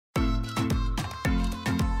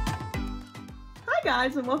Hi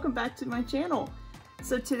guys, and welcome back to my channel.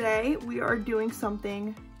 So today we are doing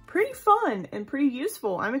something pretty fun and pretty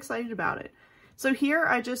useful. I'm excited about it. So here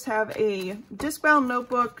I just have a disc-bound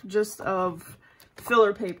notebook just of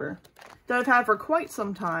filler paper that I've had for quite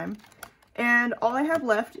some time. And all I have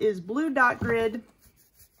left is blue dot grid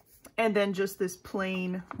and then just this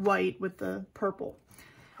plain white with the purple.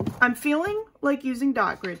 I'm feeling like using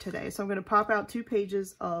dot grid today, so I'm going to pop out 2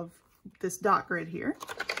 pages of this dot grid here.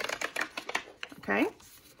 Okay.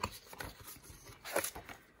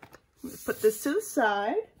 Put this to the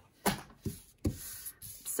side,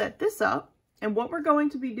 set this up, and what we're going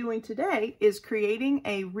to be doing today is creating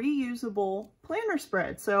a reusable planner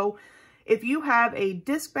spread. So if you have a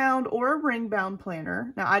disc-bound or a ring-bound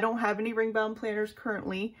planner, now I don't have any ring-bound planners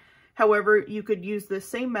currently, however, you could use the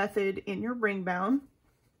same method in your ring-bound.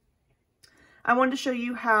 I wanted to show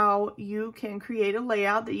you how you can create a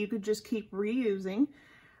layout that you could just keep reusing.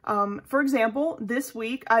 For example, this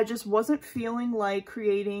week, I just wasn't feeling like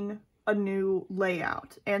creating a new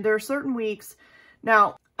layout. And there are certain weeks.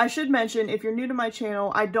 Now, I should mention, if you're new to my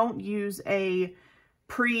channel, I don't use a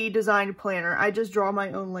pre-designed planner. I just draw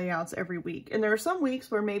my own layouts every week. And there are some weeks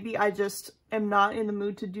where maybe I just am not in the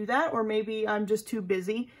mood to do that, or maybe I'm just too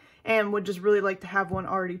busy and would just really like to have one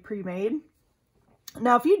already pre-made.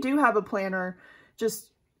 Now, if you do have a planner, just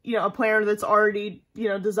a planner that's already,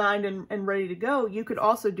 designed and ready to go, you could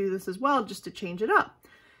also do this as well, just to change it up.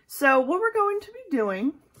 So what we're going to be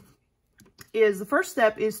doing is the first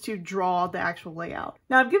step is to draw the actual layout.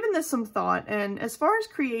 Now, I've given this some thought, and as far as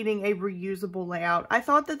creating a reusable layout, I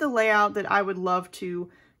thought that the layout that I would love to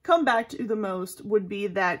come back to the most would be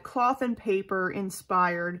that cloth and paper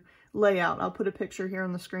inspired layout. I'll put a picture here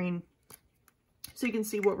on the screen so you can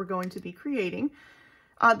see what we're going to be creating.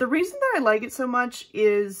 The reason that I like it so much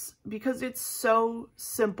is because it's so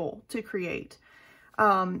simple to create.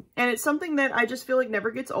 And it's something that I just feel like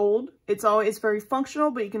never gets old. It's very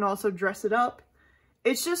functional, but you can also dress it up.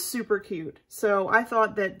 It's just super cute. So I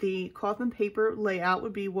thought that the cloth and paper layout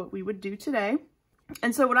would be what we would do today.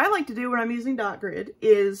 And so what I like to do when I'm using dot grid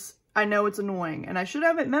is, I know it's annoying and I should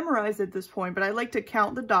have it memorized at this point, but I like to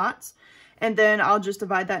count the dots and then I'll just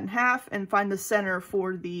divide that in half and find the center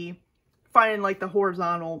for finding like the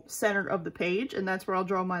horizontal center of the page, and that's where I'll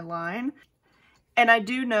draw my line. And I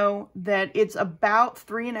do know that it's about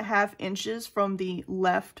 3.5 inches from the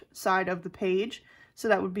left side of the page. So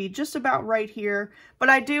that would be just about right here. But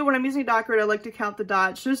I do, when I'm using dot grid, I like to count the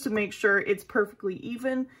dots just to make sure it's perfectly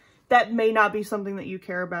even. That may not be something that you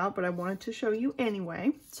care about, but I wanted to show you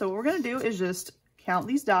anyway. So what we're gonna do is just count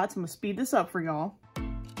these dots. I'm gonna speed this up for y'all.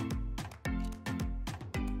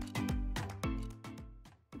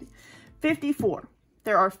 54.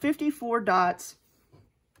 There are 54 dots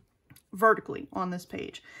vertically on this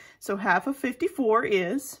page. So half of 54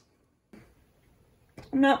 is,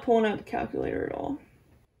 I'm not pulling out the calculator at all,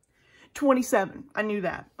 27. I knew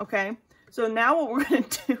that, okay? So now what we're going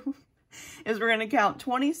to do is we're going to count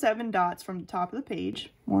 27 dots from the top of the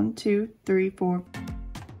page. 1, 2, 3, 4,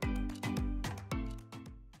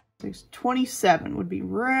 6, 27 would be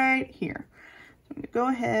right here. So I'm going to go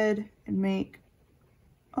ahead and make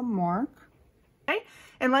a mark. Okay,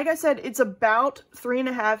 and like I said, it's about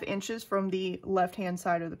 3.5 inches from the left hand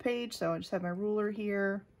side of the page. So I just have my ruler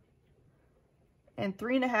here, and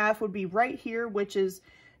 3.5 would be right here, which is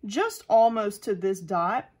just almost to this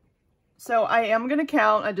dot. So I am going to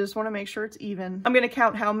count. I just want to make sure it's even. I'm going to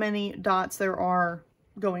count how many dots there are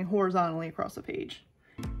going horizontally across the page.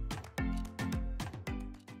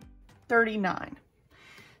 39.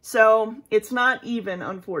 So it's not even,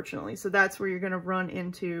 unfortunately. So that's where you're going to run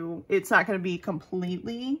into, it's not going to be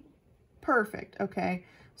completely perfect. Okay.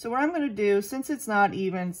 So what I'm going to do, since it's not an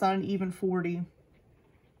even 40,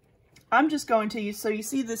 I'm just going to use, so you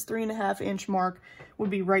see this 3.5 inch mark would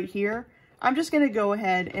be right here. I'm just going to go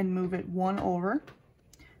ahead and move it 1 over.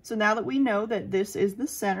 So now that we know that this is the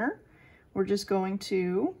center, we're just going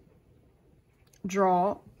to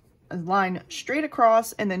draw a line straight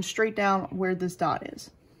across and then straight down where this dot is.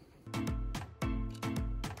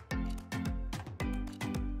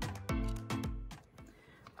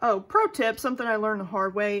 Oh, pro tip, something I learned the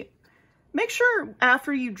hard way. Make sure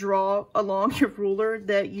after you draw along your ruler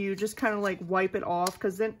that you just kind of like wipe it off,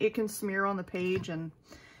 because then it can smear on the page. And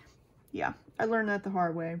yeah, I learned that the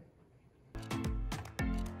hard way.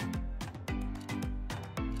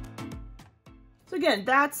 So again,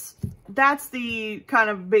 that's the kind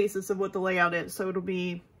of basis of what the layout is. So it'll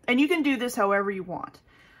be, and you can do this however you want.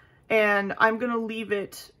 And I'm going to leave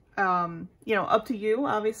it, up to you,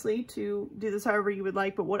 obviously, to do this however you would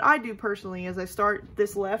like. But what I do personally is I start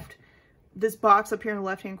this left this box up here in the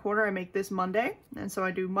left-hand corner, I make this Monday. And so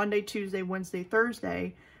I do Monday, Tuesday, Wednesday,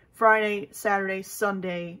 Thursday, Friday, Saturday,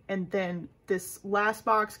 Sunday, and then this last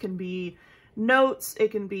box can be notes,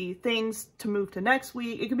 it can be things to move to next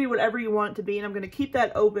week, it can be whatever you want it to be, and I'm going to keep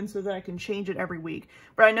that open so that I can change it every week.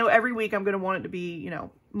 But I know every week I'm going to want it to be, you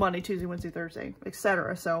know, Monday, Tuesday, Wednesday, Thursday,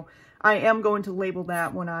 etc. So I am going to label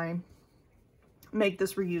that when I make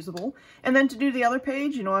this reusable. And then to do the other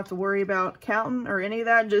page, you don't have to worry about counting or any of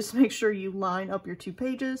that. Just make sure you line up your 2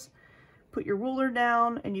 pages, put your ruler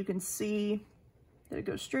down, and you can see that it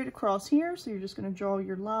goes straight across here. So you're just going to draw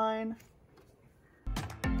your line.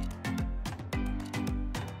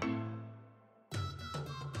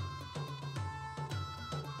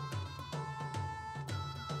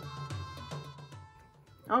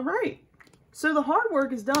 All right, so the hard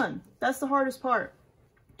work is done. That's the hardest part.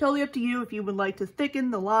 Totally up to you if you would like to thicken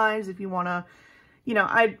the lines, if you want to, you know,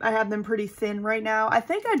 I have them pretty thin right now. I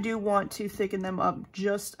think I do want to thicken them up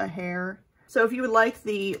just a hair. So if you would like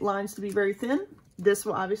the lines to be very thin, this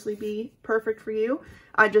will obviously be perfect for you.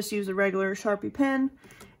 I just use a regular Sharpie pen.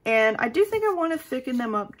 And I do think I want to thicken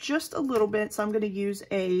them up just a little bit. So I'm going to use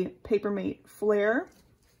a Papermate Flare,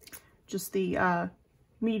 just the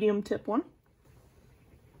medium tip one.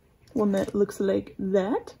 One that looks like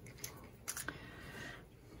that.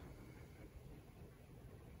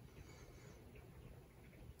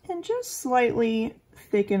 And just slightly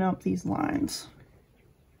thicken up these lines.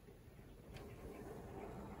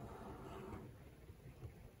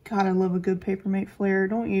 God, I love a good Papermate Flare,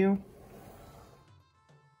 don't you?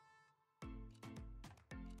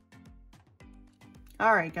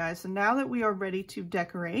 All right, guys, so now that we are ready to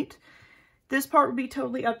decorate, this part would be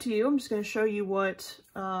totally up to you. I'm just going to show you what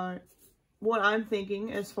I'm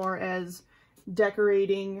thinking as far as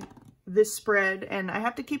decorating this spread. And I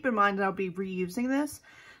have to keep in mind that I'll be reusing this.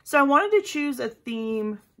 So I wanted to choose a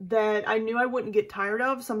theme that I knew I wouldn't get tired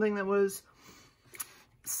of, something that was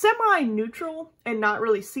semi-neutral and not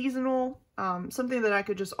really seasonal, something that I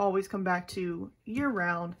could just always come back to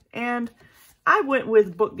year-round. And I went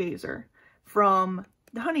with Book Gazer from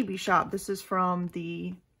the Honeybee Shop. This is from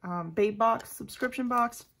the Babe Box subscription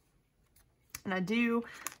box. And I do,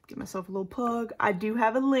 give myself a little plug, I do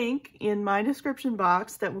have a link in my description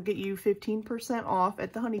box that will get you 15% off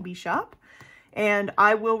at the Honeybee Shop. And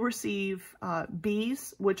I will receive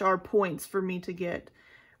bees, which are points for me to get,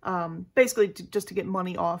 basically just to get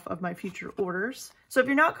money off of my future orders. So if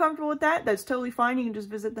you're not comfortable with that, that's totally fine. You can just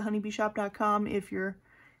visit thehoneybeeshop.com if you're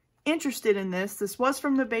interested in this. This was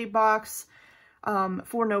from the Babe Box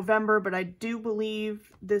for November, but I do believe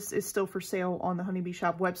this is still for sale on the Honeybee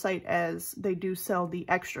Shop website, as they do sell the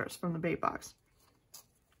extras from the Babe Box.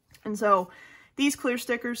 And so these clear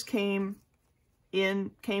stickers came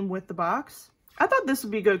with the box. I thought this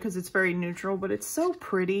would be good because it's very neutral, but it's so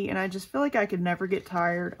pretty, and I just feel like I could never get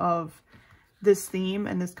tired of this theme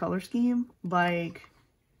and this color scheme. Like,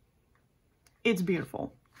 it's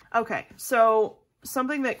beautiful. Okay, so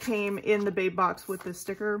something that came in the Babe Box with this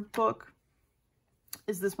sticker book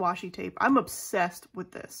is this washi tape. I'm obsessed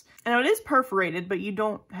with this. And it is perforated, but you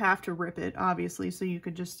don't have to rip it, obviously, so you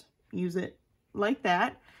could just use it like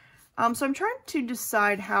that. So I'm trying to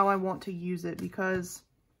decide how I want to use it, because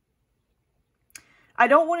I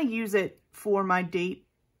don't want to use it for my date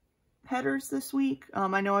headers this week.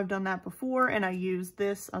 I know I've done that before, and I use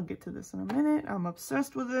this. I'll get to this in a minute. I'm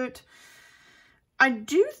obsessed with it. I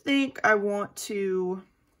do think I want to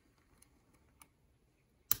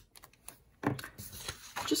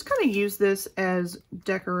just kind of use this as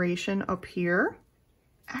decoration up here.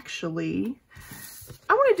 Actually,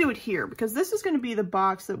 I want to do it here because this is going to be the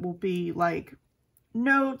box that will be like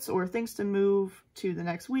notes or things to move to the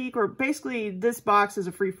next week, or basically this box is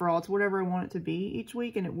a free-for-all. It's whatever I want it to be each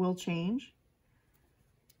week, and it will change.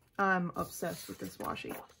 I'm obsessed with this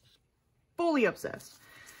washi. Fully obsessed.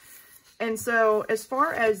 And so as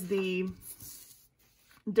far as the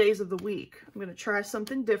days of the week, I'm going to try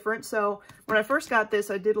something different. So when I first got this,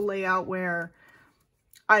 I did a layout where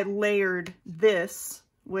I layered this,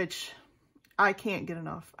 which I can't get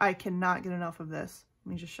enough. I cannot get enough of this.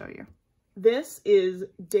 Let me just show you. This is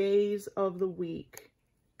days of the week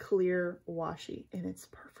clear washi, and it's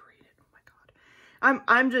perforated. Oh my God.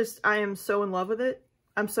 I am so in love with it.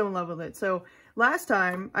 I'm so in love with it. So last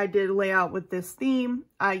time I did a layout with this theme.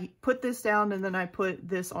 I put this down and then I put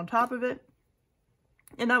this on top of it.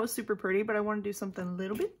 And that was super pretty, but I want to do something a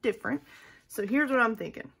little bit different. So here's what I'm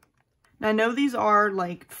thinking. Now, I know these are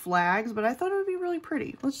like flags, but I thought it would be really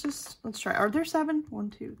pretty. Let's try. Are there 7? 1,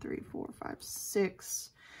 2, 3, 4, 5, 6.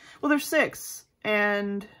 Well, there's 6.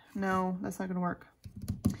 And no, that's not going to work.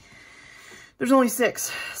 There's only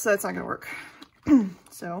 6, so that's not going to work.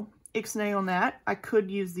 So ixnay on that. I could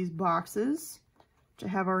use these boxes, which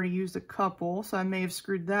I have already used a couple, so I may have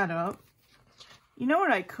screwed that up. You know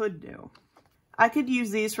what I could do? I could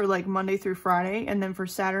use these for like Monday through Friday, and then for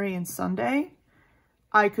Saturday and Sunday,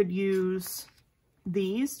 I could use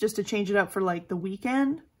these just to change it up for like the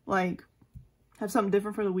weekend, like have something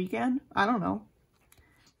different for the weekend. I don't know.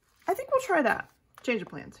 I think we'll try that. Change of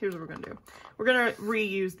plans. Here's what we're going to do. We're going to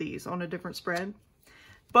reuse these on a different spread.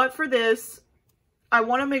 But for this, I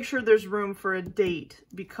want to make sure there's room for a date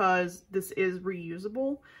because this is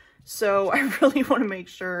reusable. So I really want to make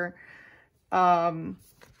sure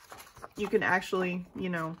you can actually, you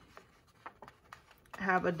know,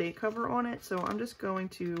 have a date cover on it. So I'm just going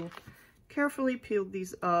to carefully peel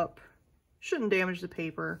these up. Shouldn't damage the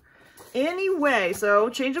paper. Anyway, so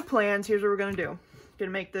change of plans. Here's what we're going to do. Gonna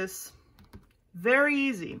make this very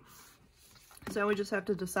easy. So we just have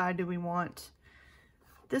to decide, do we want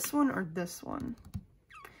this one or this one?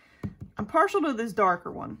 I'm partial to this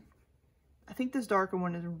darker one. I think this darker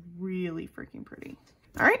one is really freaking pretty.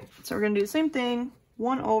 All right, so we're gonna do the same thing,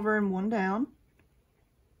 one over and one down.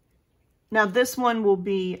 Now this one will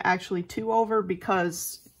be actually 2 over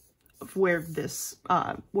because of where this,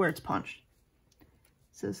 where it's punched.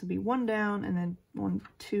 So this will be 1 down and then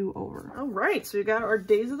 2 over. All right, so we got our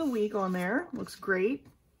days of the week on there. Looks great.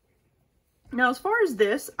 Now, as far as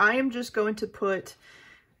this, I am just going to put,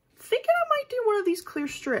 thinking I might do one of these clear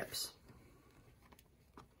strips.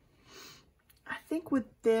 I think with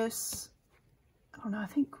this, I don't know, I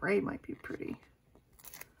think gray might be pretty.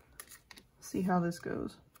 See how this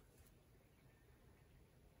goes.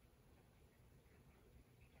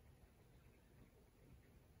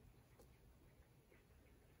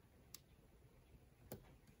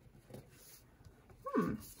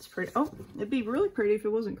 It's pretty. Oh, it'd be really pretty if it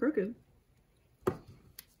wasn't crooked.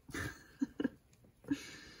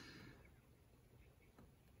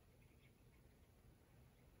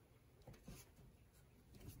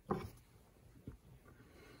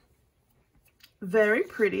 Very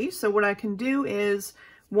pretty. So what I can do is,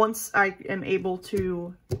 once I am able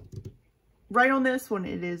to write on this, when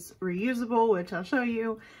it is reusable, which I'll show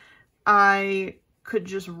you, I could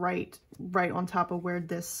just write right on top of where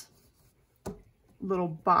this little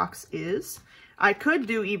box is. I could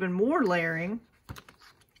do even more layering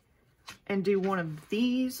and do one of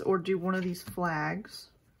these or do one of these flags.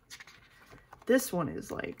 This one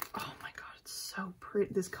is like, oh my god, it's so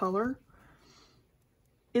pretty. This color.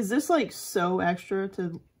 Is this like so extra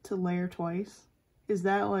to layer twice? Is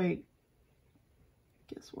that like,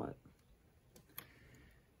 guess what?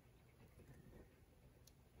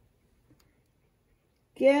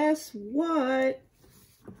 Guess what?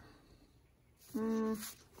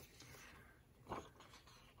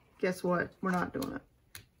 Guess what? We're not doing it.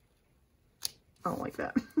 I don't like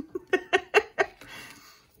that.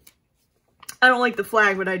 I don't like the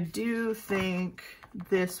flag, but I do think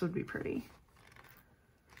this would be pretty.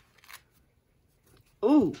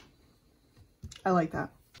 Ooh, I like that.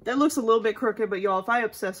 That looks a little bit crooked, but y'all, if I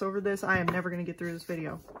obsess over this, I am never going to get through this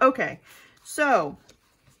video. Okay, so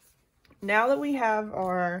now that we have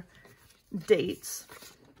our dates,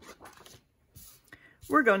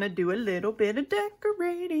 we're going to do a little bit of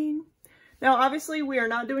decorating. Now, obviously, we are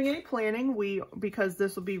not doing any planning because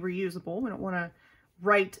this will be reusable. We don't want to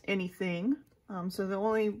write anything. So the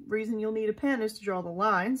only reason you'll need a pen is to draw the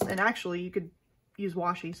lines. And actually, you could use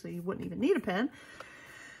washi, so you wouldn't even need a pen.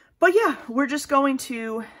 But yeah, we're just going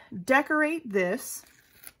to decorate this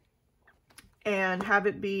and have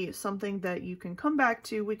it be something that you can come back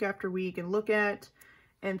to week after week and look at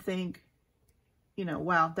and think, you know,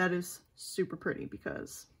 wow, that is super pretty,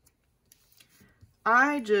 because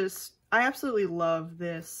I absolutely love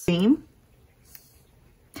this theme.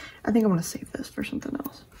 I think I'm going to save this for something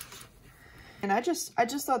else. And I just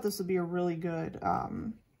thought this would be a really good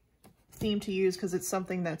theme to use, because it's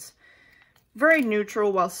something that's very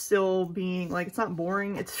neutral while still being, like, it's not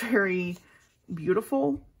boring. It's very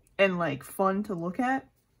beautiful and, like, fun to look at.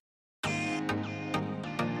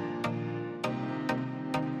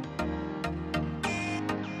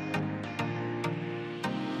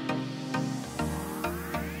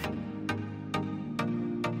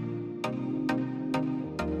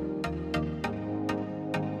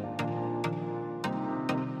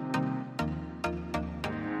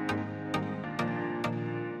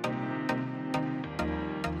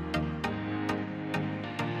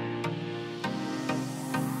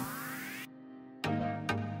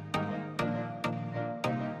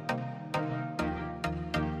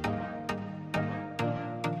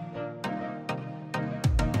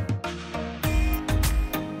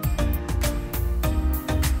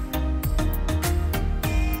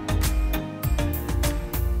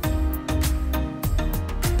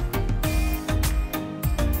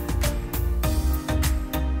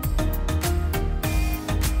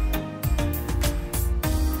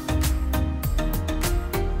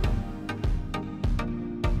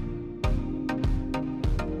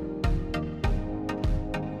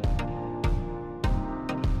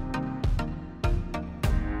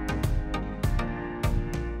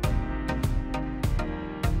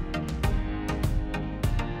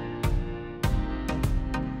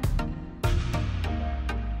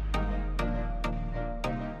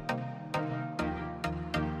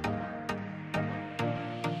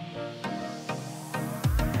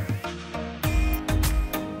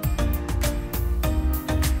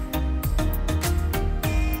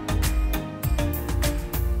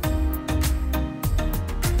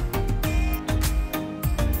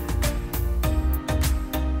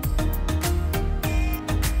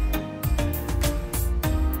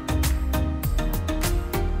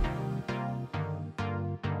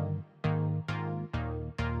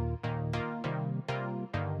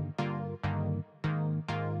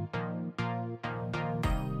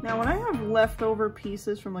 Now when I have leftover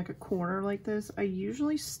pieces from like a corner like this, I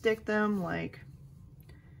usually stick them like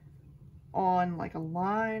on like a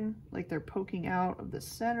line, like they're poking out of the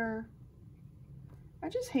center. I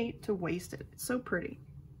just hate to waste it. It's so pretty.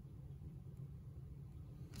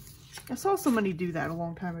 I saw somebody do that a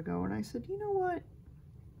long time ago and I said, you know what?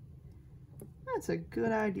 That's a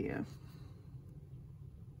good idea.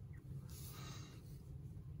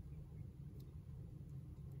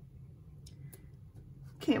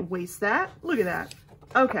 Can't waste that. Look at that.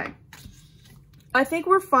 Okay. I think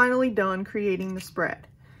we're finally done creating the spread.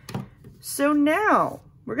 So now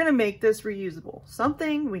we're going to make this reusable.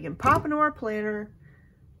 Something we can pop into our planner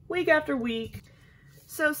week after week.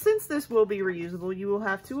 So since this will be reusable, you will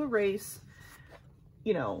have to erase,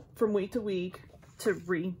 you know, from week to week to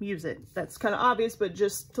reuse it. That's kind of obvious, but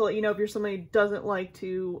just to let you know, if you're somebody who doesn't like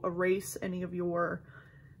to erase any of your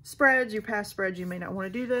spreads, your past spreads, you may not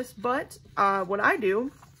want to do this. But what I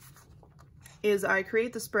do is I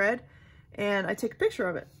create the spread and I take a picture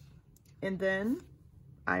of it and then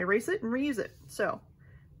I erase it and reuse it. So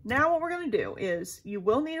now what we're going to do is you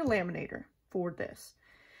will need a laminator for this.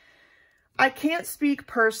 I can't speak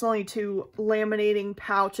personally to laminating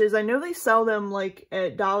pouches. I know they sell them like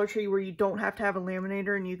at Dollar Tree where you don't have to have a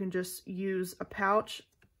laminator and you can just use a pouch.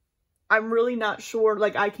 I'm really not sure.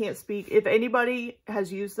 Like, I can't speak. If anybody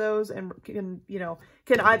has used those and can, you know,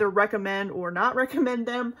 can either recommend or not recommend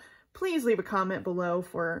them, please leave a comment below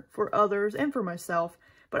for others and for myself.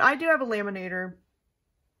 But I do have a laminator,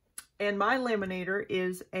 and my laminator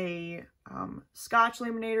is a Scotch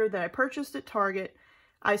laminator that I purchased at Target.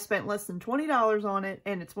 I spent less than $20 on it,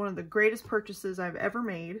 and it's one of the greatest purchases I've ever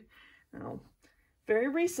made. Now, very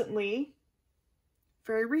recently,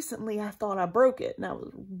 I thought I broke it, and I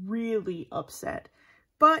was really upset.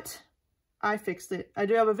 But I fixed it. I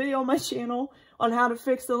do have a video on my channel on how to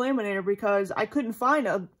fix the laminator because I couldn't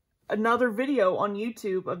find another video on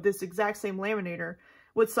YouTube of this exact same laminator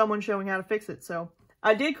with someone showing how to fix it. So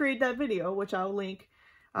I did create that video, which I'll link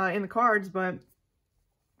in the cards, but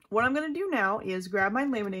what I'm going to do now is grab my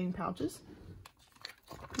laminating pouches.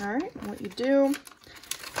 All right, what you do,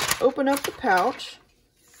 open up the pouch.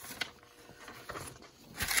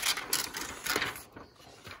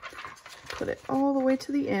 Put it all the way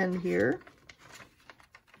to the end here.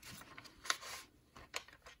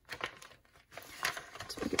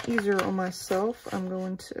 To make it easier on myself, I'm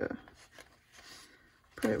going to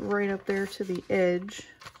put it right up there to the edge.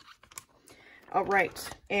 All right,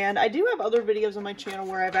 and I do have other videos on my channel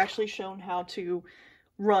where I've actually shown how to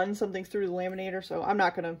run something through the laminator, so I'm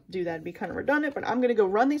not going to do that. It'd be kind of redundant, but I'm going to go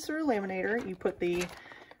run these through the laminator. You put the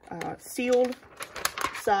sealed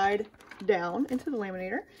side down into the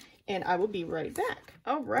laminator, and I will be right back.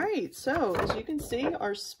 All right, so as you can see,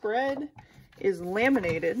 our spread is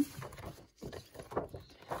laminated.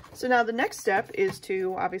 So now the next step is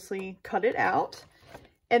to obviously cut it out.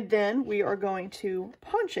 And then we are going to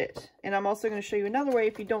punch it. And I'm also going to show you another way,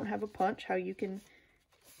 if you don't have a punch, how you can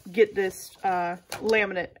get this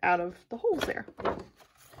laminate out of the holes there.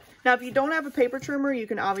 Now, if you don't have a paper trimmer, you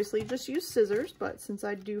can obviously just use scissors. But since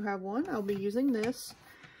I do have one, I'll be using this.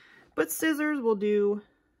 But scissors will do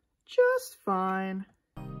just fine.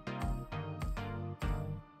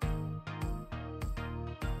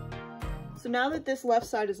 So now that this left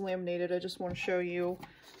side is laminated, I just want to show you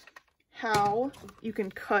how you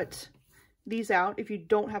can cut these out if you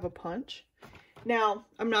don't have a punch. Now,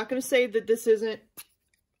 I'm not going to say that this isn't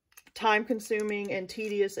time consuming and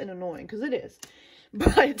tedious and annoying, because it is,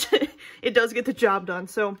 but it does get the job done.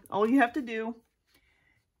 So all you have to do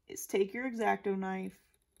is take your X-Acto knife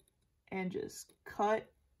and just cut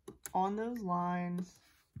on those lines.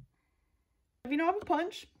 If you don't have a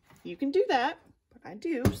punch, you can do that, but I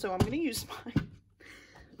do, so I'm going to use mine.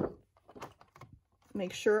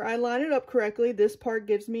 Make sure I line it up correctly. This part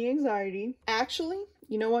gives me anxiety. Actually,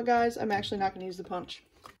 you know what, guys? I'm actually not going to use the punch.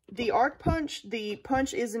 The arc punch, the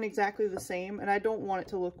punch isn't exactly the same, and I don't want it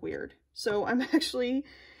to look weird. So I'm actually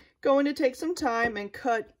going to take some time and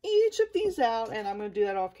cut each of these out, and I'm going to do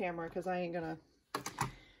that off camera because I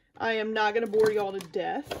am not going to bore y'all to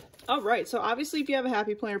death. All right, so obviously if you have a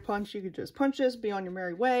Happy Planner punch, you could just punch this, be on your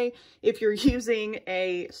merry way. If you're using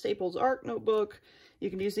a Staples Arc notebook, you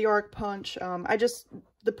can use the arc punch.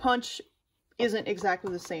 The punch isn't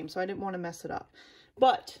exactly the same, so I didn't want to mess it up.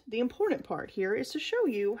 But the important part here is to show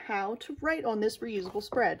you how to write on this reusable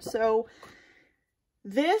spread. So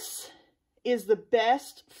this is the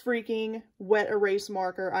best freaking wet erase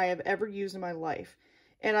marker I have ever used in my life.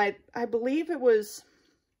 And I believe it was,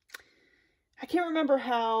 I can't remember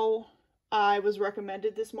how I was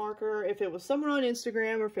recommended this marker, if it was someone on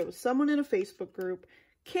Instagram or if it was someone in a Facebook group.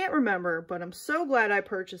 Can't remember, but I'm so glad I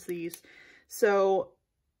purchased these. So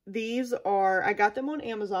these are, I got them on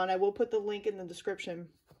Amazon. I will put the link in the description.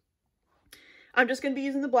 I'm just going to be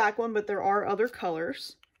using the black one, but there are other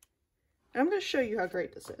colors. And I'm going to show you how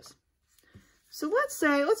great this is. So let's say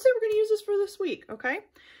we're going to use this for this week, okay?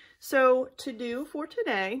 So to do for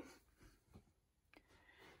today,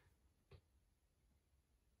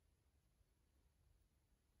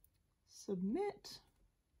 submit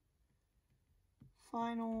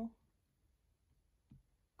final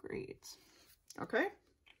grades, okay?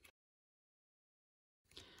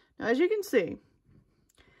 Now, as you can see,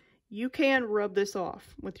 you can rub this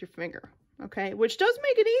off with your finger, okay? Which does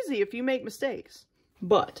make it easy if you make mistakes.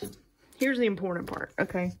 But here's the important part,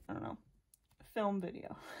 okay? I don't know. Film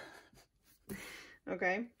video.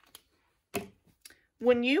 Okay?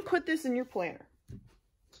 When you put this in your planner,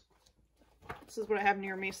 this is what I have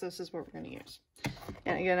near me, so this is what we're going to use.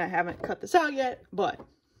 And again, I haven't cut this out yet, but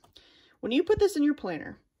when you put this in your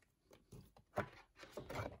planner,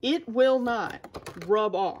 it will not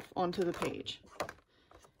rub off onto the page.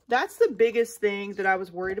 That's the biggest thing that I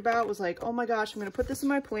was worried about, was like, oh my gosh, I'm going to put this in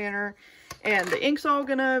my planner and the ink's all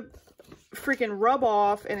going to freaking rub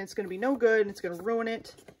off and it's going to be no good and it's going to ruin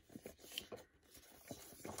it.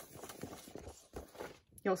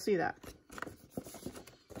 You'll see that.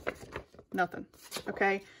 Nothing.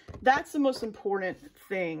 Okay. That's the most important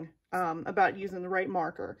thing about using the right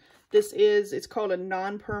marker. It's called a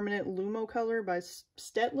non-permanent Lumo color by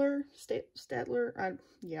Stettler.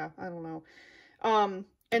 Yeah, I don't know.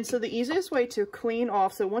 And so the easiest way to clean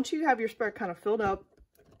off, so once you have your spread kind of filled up,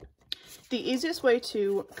 the easiest way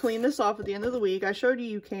to clean this off at the end of the week, I showed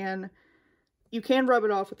you can rub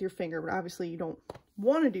it off with your finger, but obviously you don't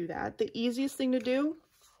want to do that. The easiest thing to do,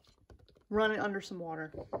 run it under some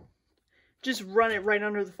water. Just run it right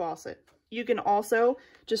under the faucet. You can also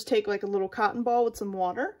just take like a little cotton ball with some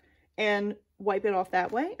water and wipe it off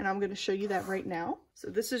that way. And I'm going to show you that right now. So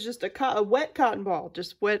this is just a wet cotton ball,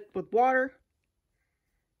 just wet with water.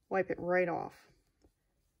 Wipe it right off.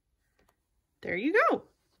 There you go.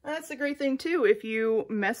 That's the great thing too. If you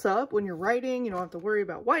mess up when you're writing, you don't have to worry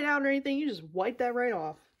about whiteout or anything. You just wipe that right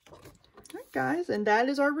off. All right, guys, and that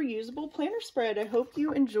is our reusable planner spread. I hope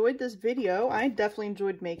you enjoyed this video. I definitely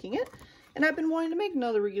enjoyed making it. And I've been wanting to make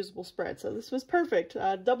another reusable spread, so this was perfect.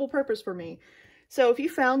 Double purpose for me. So if you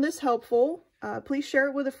found this helpful, please share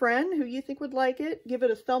it with a friend who you think would like it. Give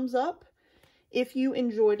it a thumbs up. If you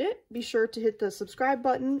enjoyed it, be sure to hit the subscribe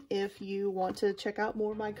button if you want to check out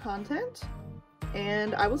more of my content.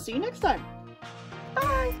 And I will see you next time.